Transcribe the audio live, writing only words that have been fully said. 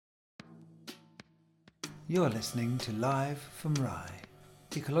You're listening to Live from Rye,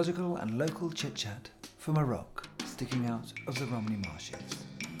 ecological and local chit-chat from a rock sticking out of the Romney Marshes,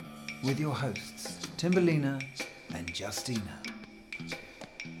 with your hosts Timberlina and Justina.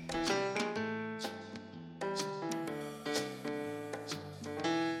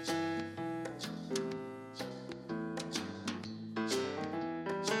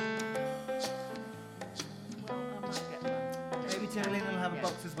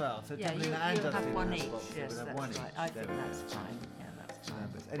 As well, so yeah, Timberlina and you'll Justina have one have a each. box, so Yes, we'll have that's one right. each. I There think we go. that's fine. Yeah, that's fine.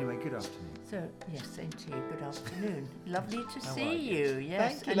 Anyway, good afternoon. So, yes, same to you. Good afternoon. Lovely to How see are you. you?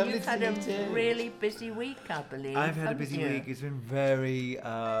 Yes, Thank you. and Lovely you've to had see you a too. really busy week, I believe. I've had a haven't busy you? week. It's been very,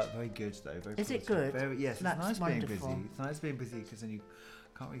 very good though. Very Is it positive. good? Very, yes, it's That's nice wonderful. being busy. It's nice being busy because then you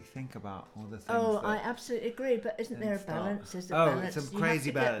can't really think about all the things. Oh, that I absolutely agree. But isn't there a balance? There's a balance. It's a You crazy have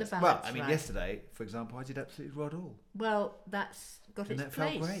to balance. get the Well, balance I mean, right. yesterday, for example, I did absolutely rod all. Well, that's got And its that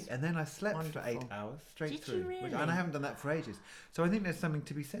place. felt great. And then I slept for 8 Wonderful. hours straight Did through. you really? And I haven't done that for ages. So I think there's something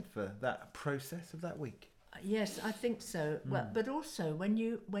to be said for that process of that week. Yes, I think so. Hmm. Well, but also when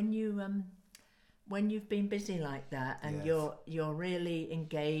you've been busy like that and Yes. you're really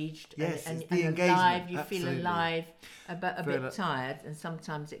engaged Yes, and it's the alive, engagement, you absolutely. feel alive, but a Feel bit like- tired, and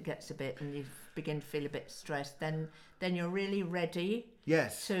sometimes it gets a bit, and you begin to feel a bit stressed. Then you're really ready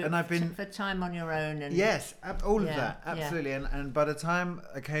Yes. to And I've been... for time on your own. And Yes, all of Yeah, that, yeah. absolutely. And by the time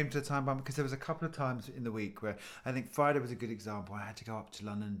I came to the time bomb, because there was a couple of times in the week where I think Friday was a good example. I had to go up to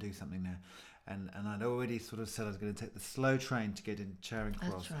London and do something there. And I'd already sort of said I was going to take the slow train to get in Charing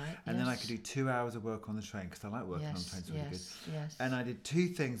Cross. That's right, And then I yes. could do 2 hours of work on the train because I like working on yes, trains really good. yes. And I did 2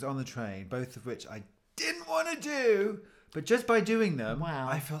 things on the train, both of which I didn't want to do. But just by doing them, Wow.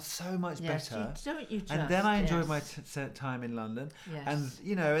 I felt so much Yes, better. don't you just? And then I enjoyed yes. my time in London. Yes.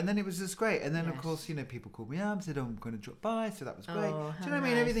 And, and then it was just great. And then, of Yes. course, people called me up and said, I'm going to drop by. So that was great. Oh, Do you know how what I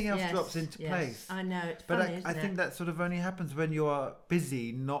mean? nice. Everything else Yes, drops into yes. place. I know, it's But funny, I isn't think it? that sort of only happens when you are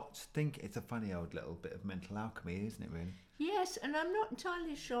busy, not thinking. It's a funny old little bit of mental alchemy, isn't it, really? Yes, and I'm not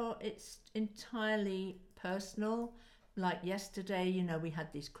entirely sure it's entirely personal. Like yesterday, we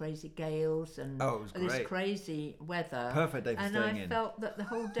had these crazy gales and Oh, it was this great. crazy weather. Perfect day for and staying I in. felt that the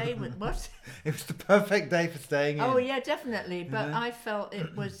whole day was what? It was the perfect day for staying in. Oh yeah, definitely. But Yeah. I felt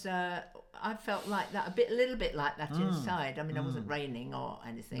it was. I felt like that a little bit like that inside. I mean, it wasn't raining or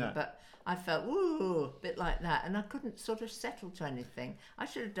anything, No. but I felt a bit like that, and I couldn't sort of settle to anything. I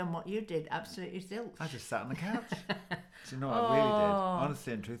should have done what you did, absolutely zilch. I just sat on the couch. Do you know what I really did?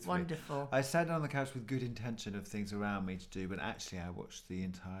 Honestly and truthfully. Wonderful. I sat on the couch with good intention of things around me to do, but actually I watched the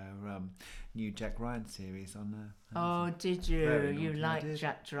entire new Jack Ryan series on Oh, did you? Very You naughty, I liked did.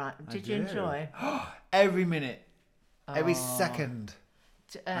 Jack Ryan? I Did you do. enjoy? Every minute. Every Oh. second.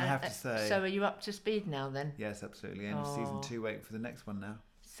 I have to say. So are you up to speed now then? Yes, absolutely. End of season 2, waiting for the next one now.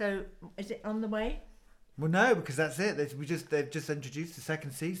 So is it on the way? Well, no, because that's it. They've just introduced the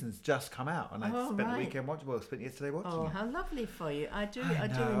second season's just come out, and I Oh, spent the right. weekend watching. Well, I spent yesterday watching Oh, it. how lovely for you! I do I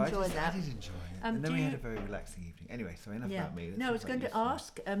enjoy that. I did enjoy it, Um, and then do we had you- a very relaxing evening. Anyway, so enough Yeah. about me. Let's No, I talk was about going you, to Sam.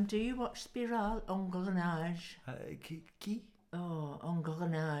 ask. Do you watch Spirale Engrenage? Qui? Oh,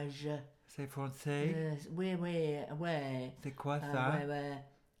 Engrenage. C'est français. Yes, where? C'est quoi ça? Where?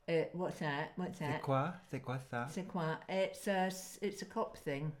 What's that? C'est quoi? C'est quoi ça? C'est quoi? It's a cop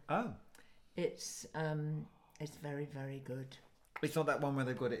thing. Oh, It's very, very good. it's not that one where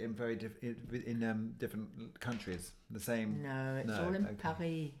they've got it in very different countries. The same. No, it's No, all in okay.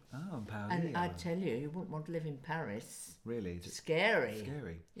 Paris. Oh, in Paris. And I tell you wouldn't want to live in Paris. Really? Is it Scary.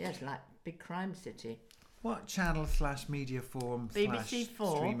 scary? Yeah, it's like big crime city. What channel / media forum / BBC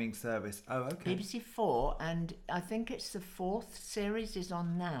 4. streaming service? Oh, okay. BBC 4, and I think it's the 4th series is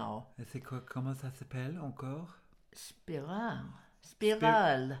on now. Et c'est quoi? Comment ça s'appelle encore? Spiral.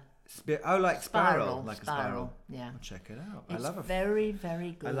 Like spiral, like a spiral. Yeah. I'll check it out. It's I love very,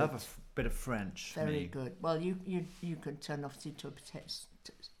 very good. I love a bit of French. Very me. good. Well, you could turn off the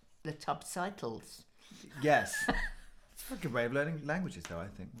subtitles. Yes. It's a good way of learning languages, though, I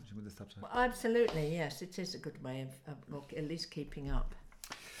think, watching with the subtitles. Well, absolutely, yes. It is a good way of at least keeping up.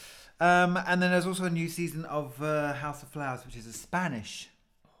 And then there's also a new season of House of Flowers, which is a Spanish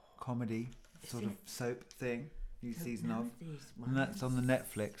comedy sort of soap thing. New season of. And that's on the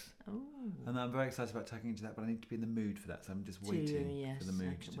Netflix. Oh. And I'm very excited about taking into that, but I need to be in the mood for that, so I'm just waiting for the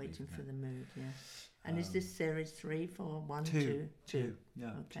mood. Waiting for the mood, yeah. And is this series 3, 4, 1, 2? Two. Yeah.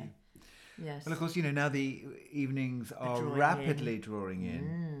 Okay. 2. Yes. Well, of course, now the evenings are drawing rapidly drawing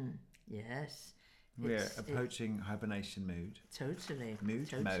in. Yes. We're approaching hibernation mood. Totally. Mood?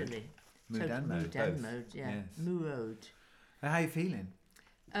 Totally. Mood and mode. Mood and both. mode, yeah. Yes. Mood. How are you feeling?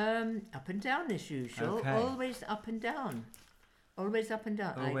 Up and down as usual. Okay. Always up and down. Always up and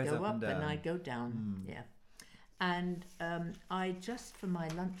down. Always I go up and and down. I go down. Yeah. And I just, for my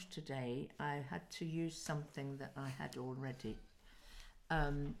lunch today, I had to use something that I had already.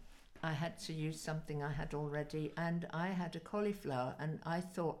 And I had a cauliflower, and I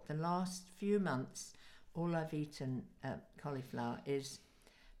thought the last few months, all I've eaten cauliflower is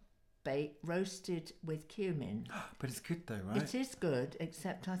roasted with cumin. But it's good though, right? It is good,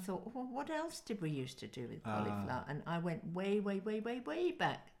 except I thought, well, what else did we used to do with cauliflower? And I went way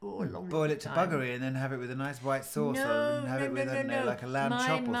back. Oh, a long Boil it to time. buggery and then have it with a nice white sauce, No, or have it with no. like a lamb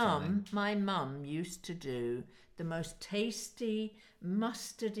chop or something. My mum used to do the most tasty,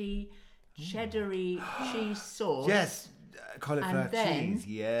 mustardy, cheddary cheese sauce. Yes, cauliflower cheese.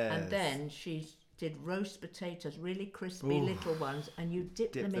 Yes. And then she did roast potatoes, really crispy little ones, and you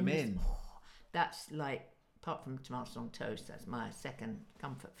dip them in. That's like, apart from tomatoes on toast, that's my second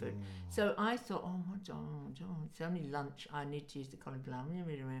comfort food. So I thought, it's only lunch, I need to use the cauliflower.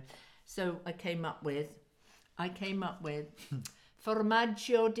 So I came up with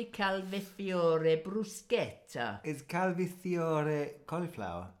formaggio di calvefiore bruschetta. Is calvefiore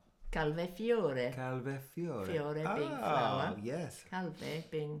cauliflower? Calvefiore. Calvefiore. Fiore being flower. Yes. Calve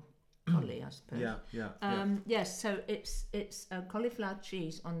being collie, I suppose. Yeah. Yes, so it's cauliflower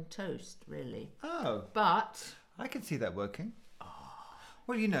cheese on toast, really. Oh. But I can see that working.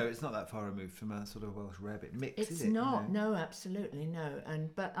 Well, it's not that far removed from a sort of Welsh rarebit mix, it's is it? not. No, absolutely no.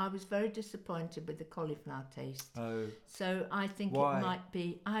 But I was very disappointed with the cauliflower taste. Oh. So I think Why? it might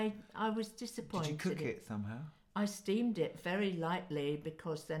be. I was disappointed. Did you cook it somehow? I steamed it very lightly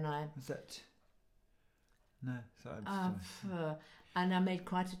because then Was that? No. Sorry. And I made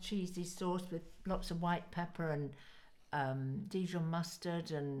quite a cheesy sauce with lots of white pepper and Dijon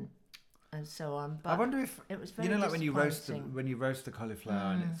mustard and so on. But I wonder if it was very like when you roast the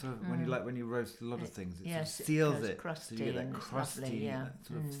cauliflower, and it's sort of when you roast a lot of things, it sort of seals it, crusty, so you get that and it's crusty, lovely, that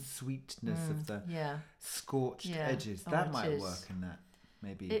sort of sweetness of the scorched Yeah. edges. Oh, That it might is. work in that.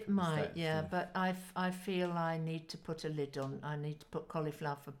 Maybe it might, sort of- but I feel I need to put a lid on. I need to put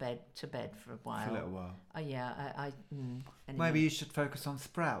cauliflower to bed for a while. for a little while. Anyway. Maybe you should focus on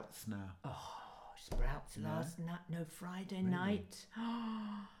sprouts now. Sprouts last night. No, Friday night.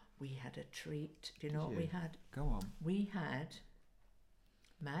 We had a treat. Do you know what we had? Go on. We had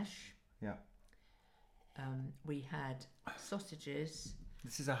mash. Yeah. We had sausages.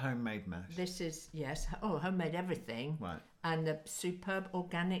 This is a homemade mash. This is, yes, homemade everything. Right. And a superb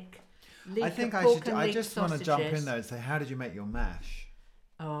organic leek. I think I just want to jump in there and say, how did you make your mash?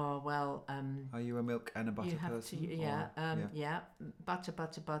 Oh, well... are you a milk and a butter person?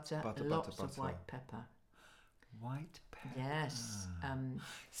 Butter, lots of white pepper. White pepper? Yes.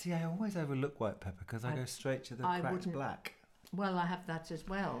 See, I always overlook white pepper because I go straight to the cracked black. Well, I have that as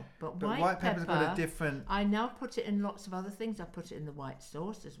well. But white pepper's got a different... I now put it in lots of other things. I put it in the white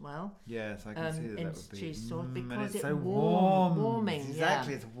sauce as well. Yes, I can see that would be... cheese sauce because and it's it's so warming.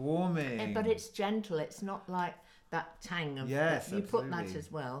 Exactly, it's warming. But it's gentle. It's not like that tang of... Yes, you put that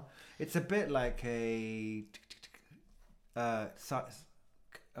as well. It's a bit like a...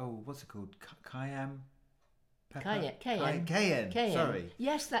 what's it called? Cayenne? Cayenne. Sorry.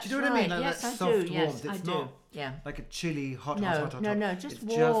 Yes, that's right. Do you know what I mean? Like yes, that I soft do. warmth. Yes, I it's do. not Yeah. like a chili hot. No, just it's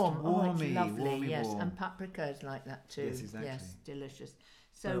warm. Just warmy, it's lovely. warmy, yes. Warm. And paprika is like that too. Yes, exactly. Yes, delicious.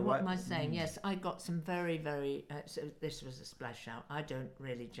 So what am I saying? Yes, I got some very, very... so this was a splash out. I don't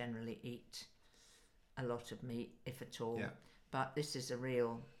really generally eat a lot of meat, if at all. Yeah. But this is a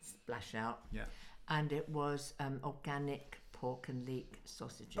real splash out. Yeah. And it was organic pork and leek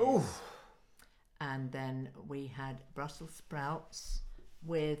sausages. Oh. And then we had Brussels sprouts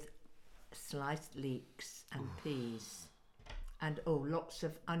with sliced leeks and peas. And lots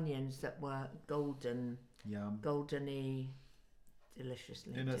of onions that were goldeny,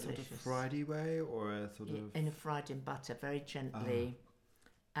 deliciously in a sort of friedy way, or a sort of... In a fried in butter, very gently.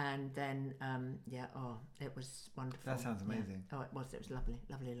 And then, it was wonderful. That sounds amazing. Yeah. Oh, it was lovely.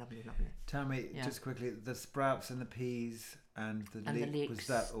 Tell me, just quickly, the sprouts and the peas and the leek, was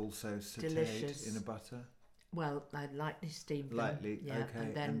that also sautéed delicious. in a butter? Well, I lightly steamed them. Lightly, yeah, okay.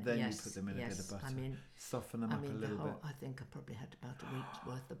 And then you put them in a bit of butter. Soften them up a little bit. I think I probably had about a week's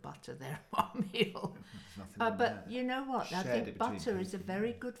worth of butter there on one meal. But you know what? I think butter is a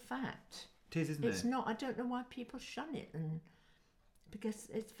very good fat. It is, isn't it? It's not. I don't know why people shun it, because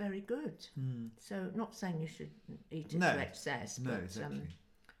it's very good. So, not saying you should eat it to excess, but exactly.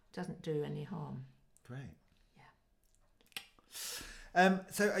 Doesn't do any harm. Great.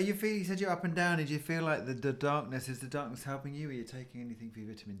 So are you feeling? You said you're up and down. Did you feel like the darkness? Is the darkness helping you? Are you taking anything for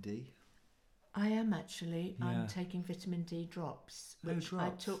your vitamin D? I am actually. Yeah. I'm taking vitamin D drops, which I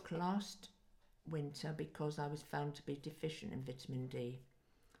took last winter because I was found to be deficient in vitamin D.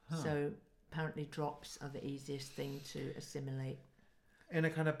 So apparently drops are the easiest thing to assimilate. In a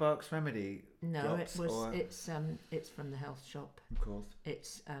kind of Barks Remedy. No, drops, it's from the health shop. Of course.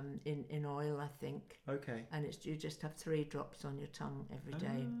 It's in oil, I think. Okay. And you just have 3 drops on your tongue every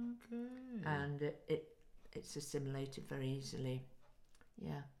day. Okay. And it's assimilated very easily.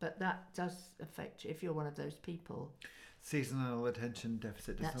 Yeah, but that does affect you if you're one of those people. Seasonal attention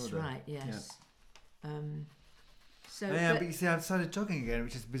deficit disorder. That's right. Yes. Yeah. So. But you see, I've started jogging again,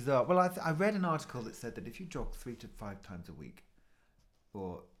 which is bizarre. Well, I read an article that said that if you jog 3 to 5 times a week,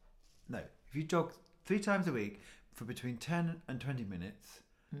 if you jog 3 times a week for between 10 and 20 minutes,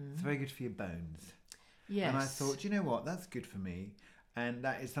 it's very good for your bones. Yes. And I thought, you know what, that's good for me, and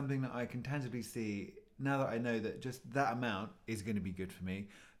that is something that I can tangibly see now that I know that just that amount is going to be good for me.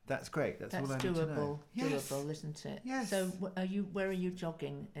 That's great. That's all I need to know. Yes. Doable, isn't it? Yes. So where are you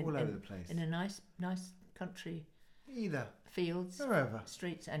jogging? All over the place. In a nice country. Either. Fields. Wherever.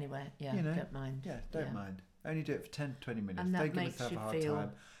 Streets, anywhere. Yeah, don't mind. Yeah, don't mind. Only do it for 10 to 20 minutes. And that don't give makes myself you a hard feel...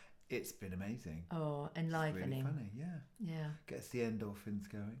 time. It's been amazing. Oh, enlivening. It's really funny, yeah. Yeah. Gets the endorphins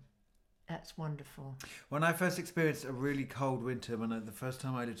going. That's wonderful. When I first experienced a really cold winter, the first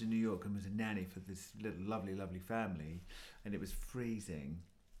time I lived in New York and was a nanny for this little lovely, lovely family, and it was freezing,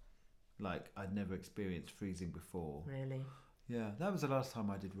 like I'd never experienced freezing before. Really? Yeah, that was the last time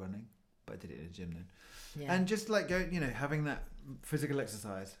I did running, but I did it in a gym then. Yeah. And just like having that physical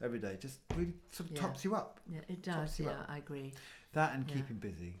exercise every day just really sort of tops you up. Yeah, it does. Yeah, I agree. That and keeping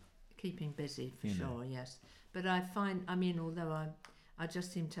busy. Keeping busy for sure. Yes, but I find, although I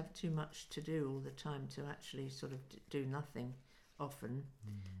just seem to have too much to do all the time to actually sort of do nothing often.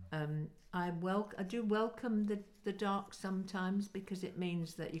 I do welcome the dark sometimes, because it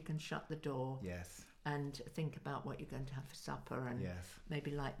means that you can shut the door. Yes. And think about what you're going to have for supper, and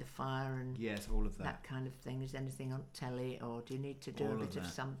maybe light the fire, and all of that kind of thing. Is anything on telly, or do you need to do a bit of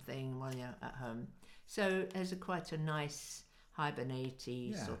something while you're at home? So there's quite a nice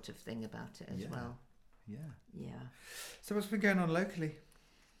hibernate-y sort of thing about it as well. Yeah. So what's been going on locally?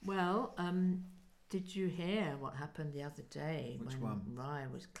 Well, did you hear what happened the other day when Rye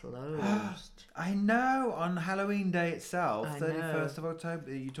was closed? I know, on Halloween Day itself, 31st of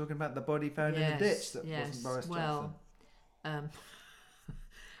October. You're talking about the body found in the ditch that wasn't Boris Johnson.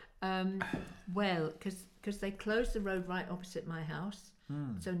 Well, because they closed the road right opposite my house,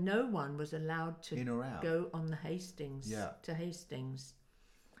 so no one was allowed to go on the Hastings to Hastings,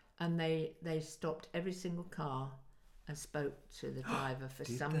 and they stopped every single car and spoke to the driver for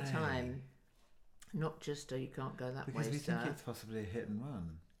some time. Not just you can't go that way, because we think it's possibly a hit and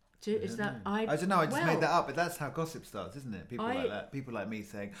run. I don't know. I just made that up, but that's how gossip starts, isn't it? People like me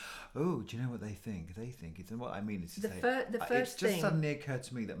saying, "Oh, do you know what they think? They think it's." And what I mean is to say, it's just suddenly occurred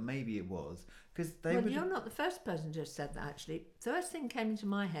to me that maybe it was because they. Well, you're not the first person to have said that. Actually, the first thing came into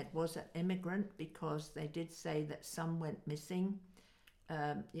my head was an immigrant, because they did say that some went missing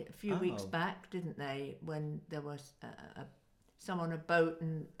a few weeks back, didn't they? When there was some on a boat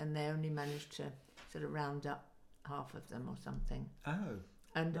and they only managed to sort of round up half of them or something.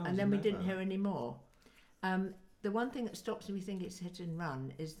 And then we didn't hear any more. The one thing that stops me think it's hit and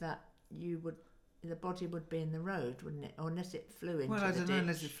run is that the body would be in the road, wouldn't it? Or unless it flew into the ditch. Well, I don't know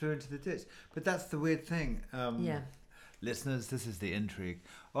unless it flew into the ditch. But that's the weird thing. Listeners, this is the intrigue.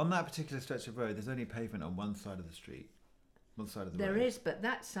 On that particular stretch of road, there's only pavement on one side of the street. One side of the road. There is, but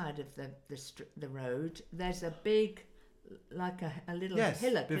that side of the road, there's a big... like a little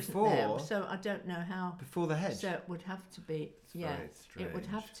hillock, isn't there? So I don't know how... Before the hedge? So it would have to be... it would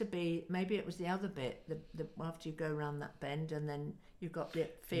have to be... Maybe it was the other bit, after you go around that bend, and then you've got the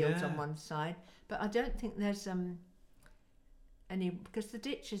fields on one side. But I don't think there's any... Because the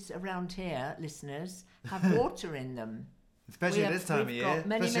ditches around here, listeners, have water in them. Especially this time of year. We've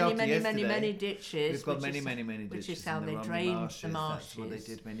got many ditches. We've got many ditches. Which is how they drain the marshes. That's what they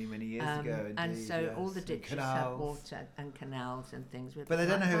did many years ago. Indeed, and so all the ditches have water and canals and things. But they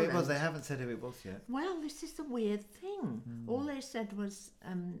don't know who it was. They haven't said who it was yet. Well, this is the weird thing. All they said was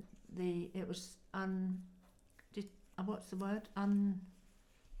it was what's the word?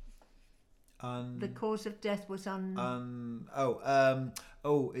 The cause of death was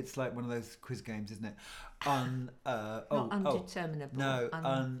it's like one of those quiz games, isn't it? Undeterminable. No,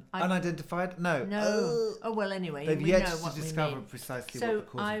 unidentified. No. Oh well, anyway, they've we yet know to what discover we mean. precisely what the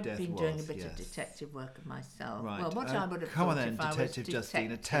cause of death was. So I've been doing a bit of detective work of myself. Right. Well, what I would have come thought on then, if I was Detective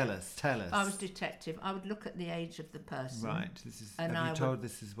Justina, tell us. If I was detective, I would look at the age of the person. Right. This is. Have you told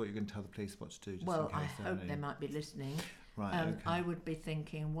this is what you're going to tell the police what to do? Just well, in case I hope they might be listening. Right. Okay. I would be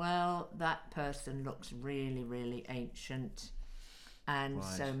thinking, well, that person looks really, really ancient. And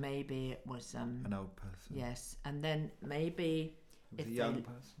so maybe it was... an old person. Yes. And then maybe... It was a young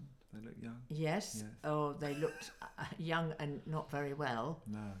person? They look young. Yes. Oh, they looked young and not very well.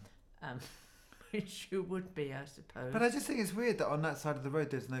 No. Which you would be, I suppose. But I just think it's weird that on that side of the road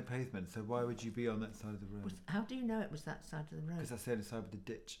there's no pavement. So why would you be on that side of the road? How do you know it was that side of the road? Because that's the only side with the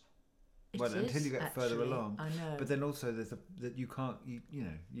ditch. It Well, is, until you get further along. I know. But then also there's that you can't. You'd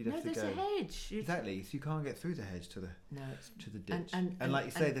have to go. No, there's a hedge. Exactly. So you can't get through the hedge to the ditch. And like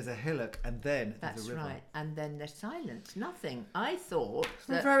you say, there's a hillock, and then there's a river. That's right. And then there's silence. Nothing. I thought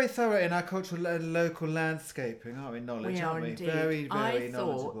we're very thorough in our cultural and local landscaping, aren't we? Knowledge, aren't we? Indeed. Very, very I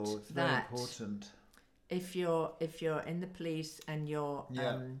knowledgeable. It's very important. If you're in the police and you're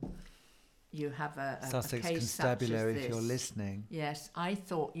you have a Sussex case Constabulary, such as if you're this, listening. Yes, I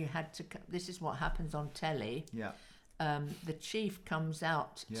thought you had to. This is what happens on telly. Yeah. The chief comes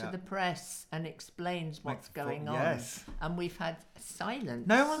out to the press and explains what's going on. Yes. And we've had silence.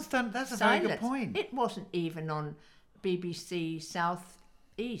 No one's done. That's a very good point. It wasn't even on BBC South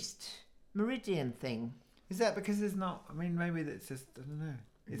East Meridian thing. Is that because there's not? I mean, maybe that's just. I don't know.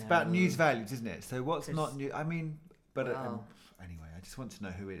 It's about news values, isn't it? So what's not new? I mean, but anyway, I just want to know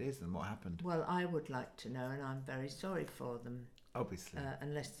who it is and what happened. Well, I would like to know, and I'm very sorry for them. Obviously.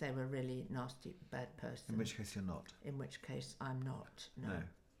 Unless they were really nasty, bad person. In which case you're not. In which case I'm not.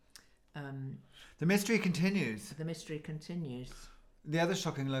 No. The mystery continues. The mystery continues. The other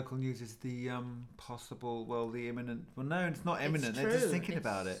shocking local news is the the imminent. Well, no, it's not imminent. They're just thinking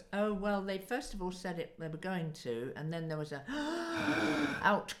about it. Oh well, they first of all said it they were going to, and then there was a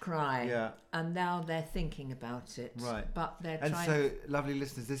outcry. Yeah. And now they're thinking about it. Right. But they're and trying. And so, lovely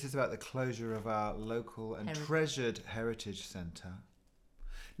listeners, this is about the closure of our local and treasured heritage centre.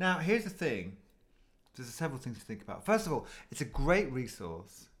 Now, here's the thing. There's several things to think about. First of all, it's a great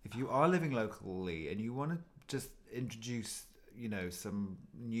resource if you are living locally and you want to just introduce some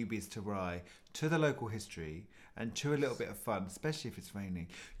newbies to Rye, to the local history, and to a little bit of fun, especially if it's raining.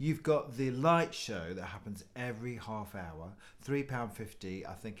 You've got the light show that happens every half hour, £3.50.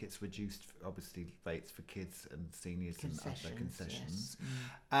 I think it's reduced, obviously, rates for kids and seniors and other concessions.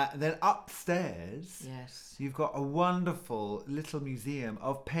 Yes. Then upstairs, you've got a wonderful little museum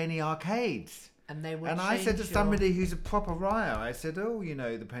of penny arcades. And I said to somebody who's a proper Ryer, I said,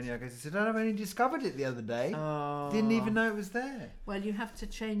 the penny arcades. He said, I've only discovered it the other day. Oh. Didn't even know it was there. Well, you have to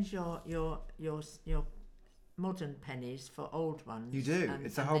change your modern pennies for old ones. You do.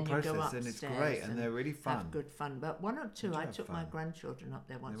 It's a whole process, and it's great, and they're really fun. Have good fun. But one or two, I took my grandchildren up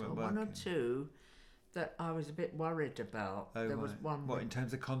there once. One or two that I was a bit worried about. Oh, there was one. What in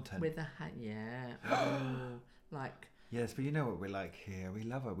terms of content? With a like. Yes, but you know what we're like here. We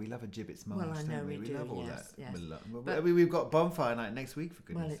love a gibbets march. Well, I know we do. Love all yes, that. But we've got bonfire night next week, for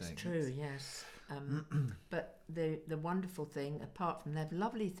goodness' sake. Well, it's true. Yes. But the wonderful thing, apart from they have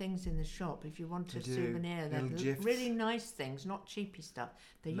lovely things in the shop. If you want a souvenir, they have really nice things, not cheapy stuff.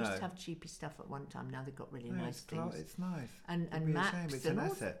 They used to have cheapy stuff at one time. Now they've got really nice things. It's nice. And maps it's and an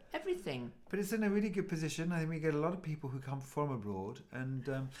asset. Everything. But it's in a really good position. I think we get a lot of people who come from abroad. And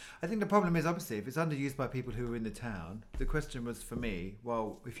I think the problem is, obviously, if it's underused by people who are in the town, the question was for me,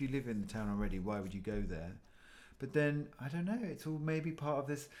 well, if you live in the town already, why would you go there? But then, I don't know, it's all maybe part of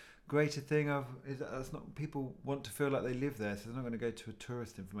this greater thing of that's not people want to feel like they live there, so they're not going to go to a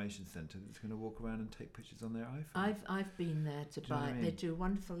tourist information centre that's going to walk around and take pictures on their iPhone. I've been there to buy. I mean? They do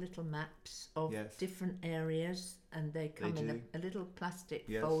wonderful little maps of different areas, and they come in a little plastic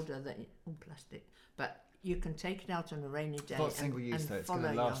folder but you can take it out on a rainy day. It's not single use though. It's going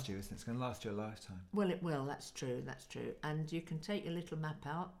to last you, isn't it? It's going to last you a lifetime. Well, it will. That's true. And you can take your little map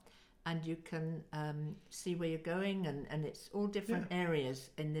out. And you can see where you're going, and it's all different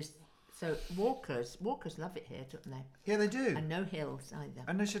areas in this. So walkers love it here, don't they? Yeah, they do. And no hills either.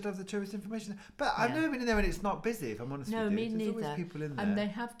 And they should have the tourist information. But I've never been in there and it's not busy, if I'm honest with you. No, me neither. There's always people in there. And they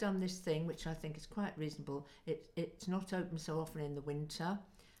have done this thing, which I think is quite reasonable. It's not open so often in the winter.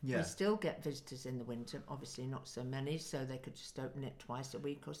 Yeah. We still get visitors in the winter, obviously not so many, so they could just open it twice a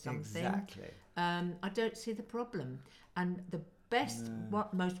week or something. Exactly. I don't see the problem. And the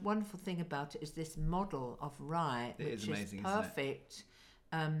most wonderful thing about it is this model of Rye, which is perfect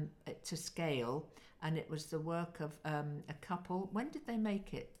to scale, and it was the work of a couple. When did they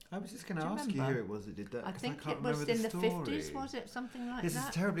make it? I was just going to ask you who it was that did that. I think it was in the 50s, was it? Something like that. This is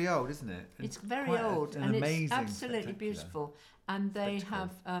terribly old, isn't it? It's very old, and it's absolutely beautiful. And they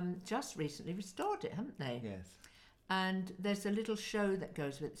have just recently restored it, haven't they? Yes. And there's a little show that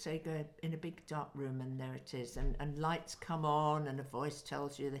goes with it. So you go in a big dark room and there it is. And lights come on and a voice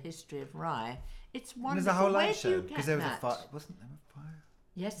tells you the history of Rye. It's wonderful. There's a whole light show. Because there was a fire. Wasn't there a fire?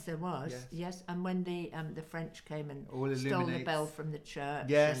 Yes, there was. Yes. And when the French came and stole the bell from the church.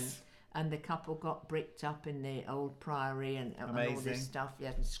 Yes. And the couple got bricked up in the old priory and all this stuff.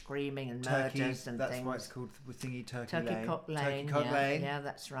 Yeah, and screaming and murders and that's things. That's why it's called Thingy Turkey Lane. Cock Lane. Turkey Cock Lane. Yeah,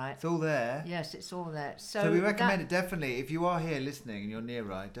 that's right. It's all there. Yes, it's all there. So we recommend it definitely. If you are here listening and you're near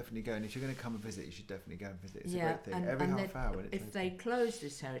Rye, definitely go. And if you're going to come and visit, you should definitely go and visit. It's a great thing. Every half hour when it's if they close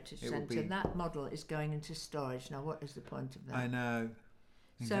this heritage centre, that model is going into storage. Now, what is the point of that? I know.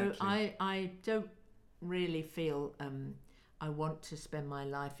 Exactly. So I don't really feel I want to spend my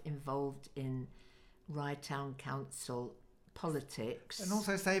life involved in Rye Town Council politics. And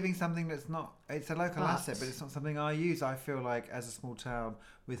also saving something that's not, it's a local asset, but it's not something I use. I feel like as a small town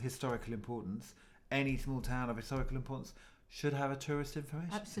with historical importance, any small town of historical importance should have a tourist information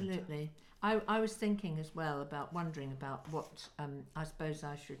Absolutely. centre. I was thinking as well about wondering about what, I suppose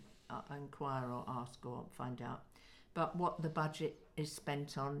I should inquire or ask or find out, but what the budget is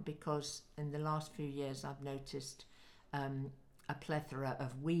spent on, because in the last few years I've noticed a plethora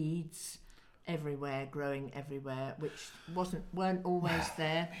of weeds everywhere, growing everywhere, which weren't always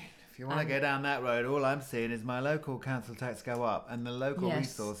there. If you want to go down that road, all I'm seeing is my local council tax go up and the local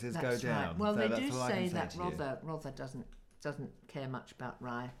resources go down. Right. Well, so they that's do all say I can that say Rother doesn't care much about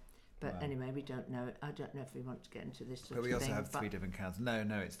Rye. But anyway, we don't know. I don't know if we want to get into this sort of thing. But we also have 3 different councils.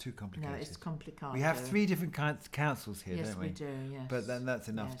 No, it's too complicated. No, it's complicated. We have 3 different councils here, don't we? Yes, we do, yes. But then that's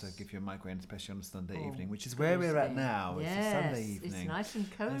enough to give you a migraine, especially on a Sunday evening, which is where we're at now. Yes, it's a Sunday evening. It's nice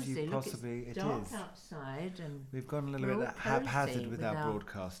and cosy. Look, it's dark outside. And we've gone a little bit haphazard with our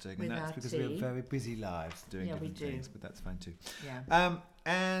broadcasting, and that's because we have very busy lives doing different things, but that's fine too. Yeah.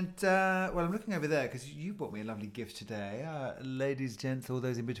 Well, I'm looking over there because you bought me a lovely gift today. Ladies, gents, all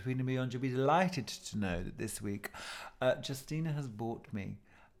those in between and beyond, you'll be delighted to know that this week Justina has bought me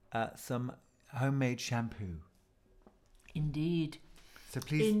some homemade shampoo. Indeed. So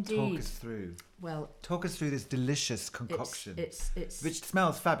please talk us through. Well, talk us through this delicious concoction. It's which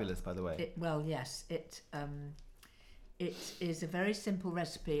smells fabulous, by the way. Yes. It is a very simple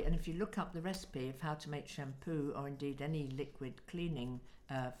recipe, and if you look up the recipe of how to make shampoo, or indeed any liquid cleaning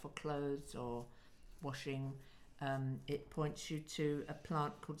for clothes or washing, it points you to a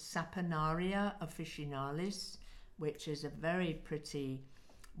plant called Saponaria officinalis, which is a very pretty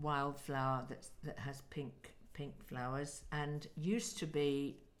wildflower that has pink flowers, and used to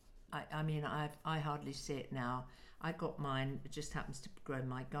be, I hardly see it now. I got mine, it just happens to grow in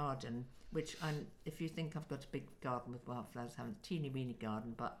my garden, which if you think I've got a big garden with wildflowers, I have a teeny weeny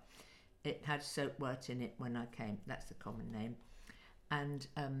garden, but it had soapwort in it when I came. That's the common name. And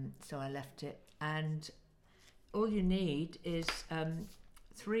so I left it. And all you need is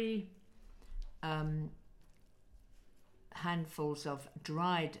 3 handfuls of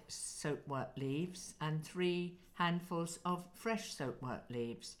dried soapwort leaves and 3 handfuls of fresh soapwort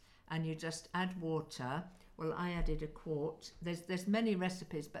leaves. And you just add water. Well, I added a quart. There's many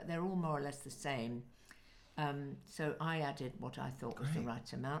recipes, but they're all more or less the same. So I added what I thought was the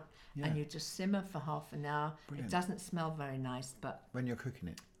right amount. Yeah. And you just simmer for half an hour. Brilliant. It doesn't smell very nice, but... When you're cooking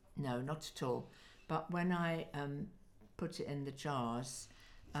it? No, not at all. But when I put it in the jars,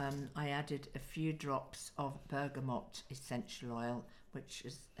 I added a few drops of bergamot essential oil, which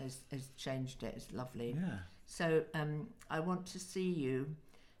has changed it. It's lovely. Yeah. So I want to see you...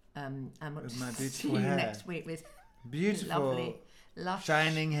 I want with my to beautiful see you hair. Next week with beautiful, lovely, lush,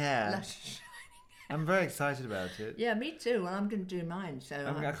 shining hair. Lush. I'm very excited about it. Yeah, me too. Well, I'm going to do mine. So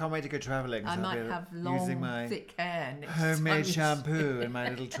I can't wait to go travelling. I might have long, using my thick hair. Next homemade time shampoo in my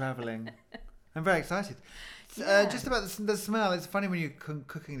little travelling. I'm very excited. Yeah. Just about the smell. It's funny when you're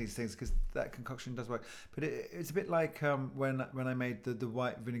cooking these things because that concoction does work. But it's a bit like when I made the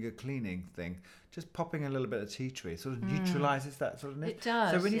white vinegar cleaning thing. Just popping a little bit of tea tree sort of neutralises that sort of nip. It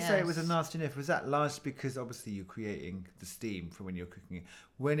does. So when you say it was a nasty nip, was that largely because obviously you're creating the steam from when you're cooking it?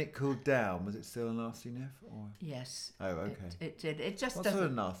 When it cooled down, was it still a nasty nip? Or? Yes. Oh, okay. It did. It just what doesn't.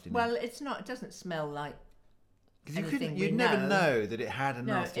 Sort of nasty nip? Well, it's not. It doesn't smell like. Because you'd never know that it had a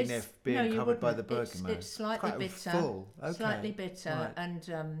nasty nip being covered by the bergamot. It's slightly bitter. Full. Okay. Slightly bitter, right.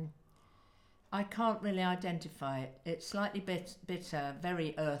 And I can't really identify it. It's slightly bitter,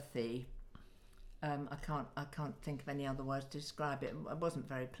 very earthy. I can't think of any other words to describe it. It wasn't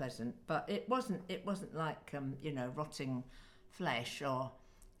very pleasant, but it wasn't like rotting flesh or.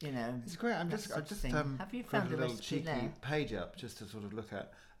 It's great. I just have you found a little recipe cheeky there? page up just to sort of look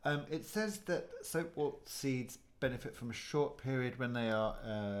at. It says that soapwort seeds benefit from a short period when they are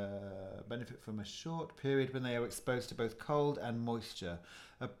exposed to both cold and moisture,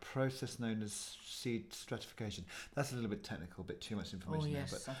 a process known as seed stratification. That's a little bit technical, a bit too much information there,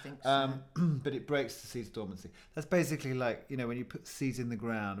 but I think so. but it breaks the seed's dormancy. That's basically like, when you put seeds in the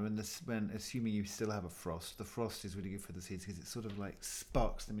ground, when assuming you still have a frost, the frost is really good for the seeds because it sort of like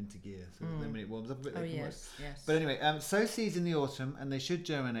sparks them into gear. So then when it warms up a bit, they can work. Yes. But anyway, sow seeds in the autumn, and they should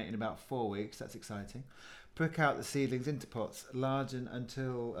germinate in about 4 weeks. That's exciting. Prick out the seedlings into pots,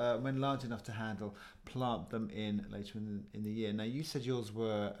 until when large enough to handle, plant them in later in the year. Now, you said yours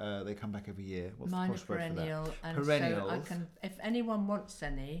were they come back every year. What's Mine the posh word for perennial, that? and Perennials. so I can, if anyone wants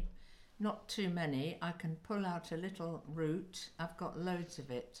any, not too many, I can pull out a little root. I've got loads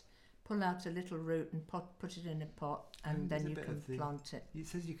of it. Pull out a little root and put it in a pot, and then you can plant it. It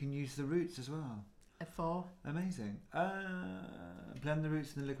says you can use the roots as well. For? Amazing. Blend the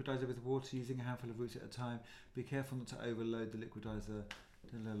roots in the liquidizer with water, using a handful of roots at a time. Be careful not to overload the liquidizer.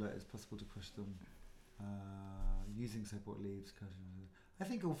 Don't allow it as possible to crush them. Using soapboard leaves. I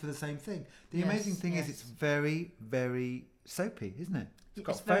think all for the same thing. The amazing thing is it's very, very soapy, isn't it? It's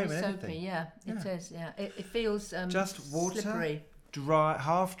got very foam and soapy, everything. yeah. It is, yeah. It feels just water, slippery. Dry,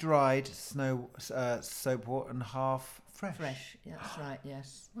 half dried soap water and half fresh. That's right,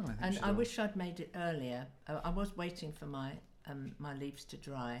 yes. Well, I wish I'd made it earlier. I was waiting for my leaves to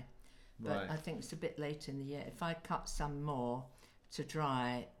dry, but I think it's a bit late in the year. If I cut some more to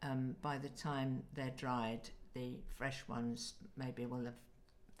dry, by the time they're dried, the fresh ones maybe will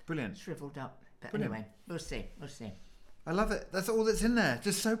have shriveled up. But anyway, we'll see. I love it. That's all that's in there.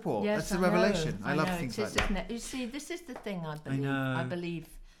 Just soap water. Yes, that's the revelation. I love things like that. Isn't it? You see, this is the thing I believe. I believe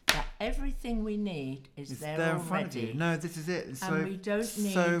that everything we need is there in already. Front of you. No, this is it. It's and we don't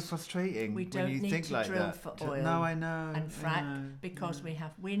need, so frustrating we don't when you need think to like drill that. for oil. No, I know. And frack because we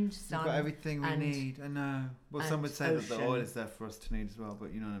have wind, sun. We've got everything we need. I know. Well, some would say ocean. that the oil is there for us to need as well,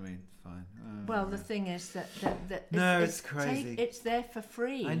 but you know what I mean. It's fine. Well, the thing is that it's crazy. It's there for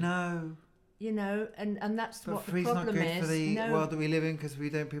free. I know. And that's but what the free's problem not good is. for the world that we live in because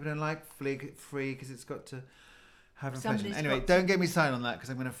people don't like free because it's got to have inflation. Anyway, don't get me started on that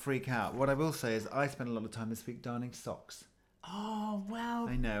because I'm going to freak out. What I will say is I spent a lot of time this week darning socks. Oh, wow.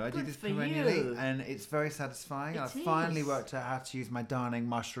 I know. I do this perennially and it's very satisfying. I finally worked out how to use my darning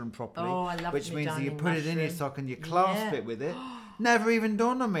mushroom properly. Oh, I love which means that you put mushroom. it in your sock and you clasp it with it. Never even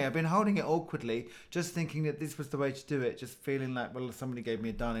dawned on me. I've been holding it awkwardly, just thinking that this was the way to do it, just feeling like, well, somebody gave me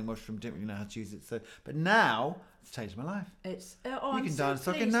a darning mushroom, didn't really know how to use it. So, but now it's changed my life. It's you can darn a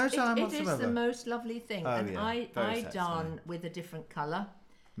sock in no time whatsoever. It is the most lovely thing, I darn with a different colour.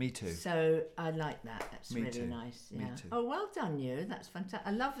 Me too. So I like that. That's Me really too. nice. Yeah. Me too. Oh, well done, you. That's fantastic.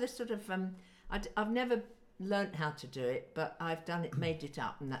 I love this sort of. I've never learnt how to do it, but I've made it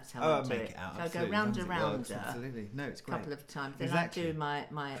up, and that's how I do it. Out, so I go round and round. Absolutely. No, it's great. A couple of times. Then I do my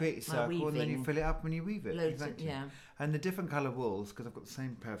create a circle weaving. and then you fill it up when you weave it. Exactly. Yeah. And the different colour wools, because I've got the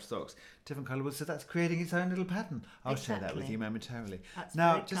same pair of socks, different colour wools, so that's creating its own little pattern. I'll share that with you momentarily. That's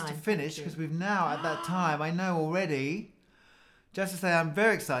now, very just kind. to finish, because we've now at that time, I know already. Just to say, I'm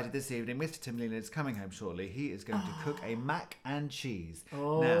very excited this evening. Mr. Tim Leland is coming home shortly. He is going to cook a mac and cheese.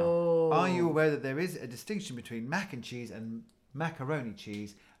 Oh. Now, are you aware that there is a distinction between mac and cheese and macaroni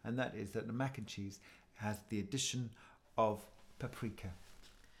cheese? And that is that the mac and cheese has the addition of paprika.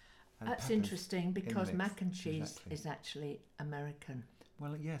 That's interesting because mac and cheese is actually American.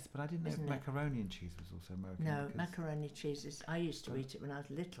 Well, yes, but I didn't know if macaroni and cheese was also American. No, macaroni cheese is. I used to eat it when I was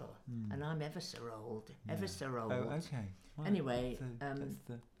little, and I'm ever so old. Ever so old. Oh, okay. Right. Anyway,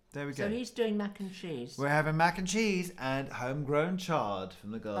 there we go. So he's doing mac and cheese. We're having mac and cheese and homegrown chard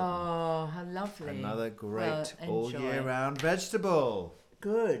from the garden. Oh, how lovely! Another great all-year-round vegetable.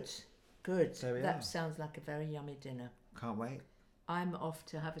 Good. There we That are. sounds like a very yummy dinner. Can't wait. I'm off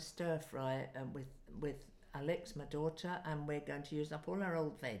to have a stir fry with Alex, my daughter, and we're going to use up all our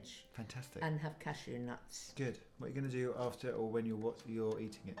old veg. Fantastic. And have cashew nuts. Good. What are you going to do after or when you're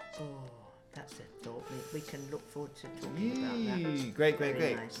eating it? Oh, that's a thought. We can look forward to talking about that. Great.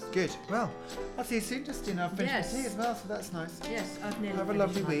 Nice. Good. Well, I'll see you soon, Justine. I've finished my tea as well, so that's nice. Yes, I've nearly Have a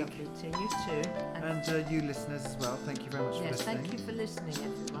finished lovely my week. lovely tea. You too. And you listeners as well. Thank you very much for listening. Yes, thank you for listening,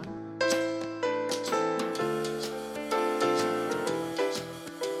 everyone.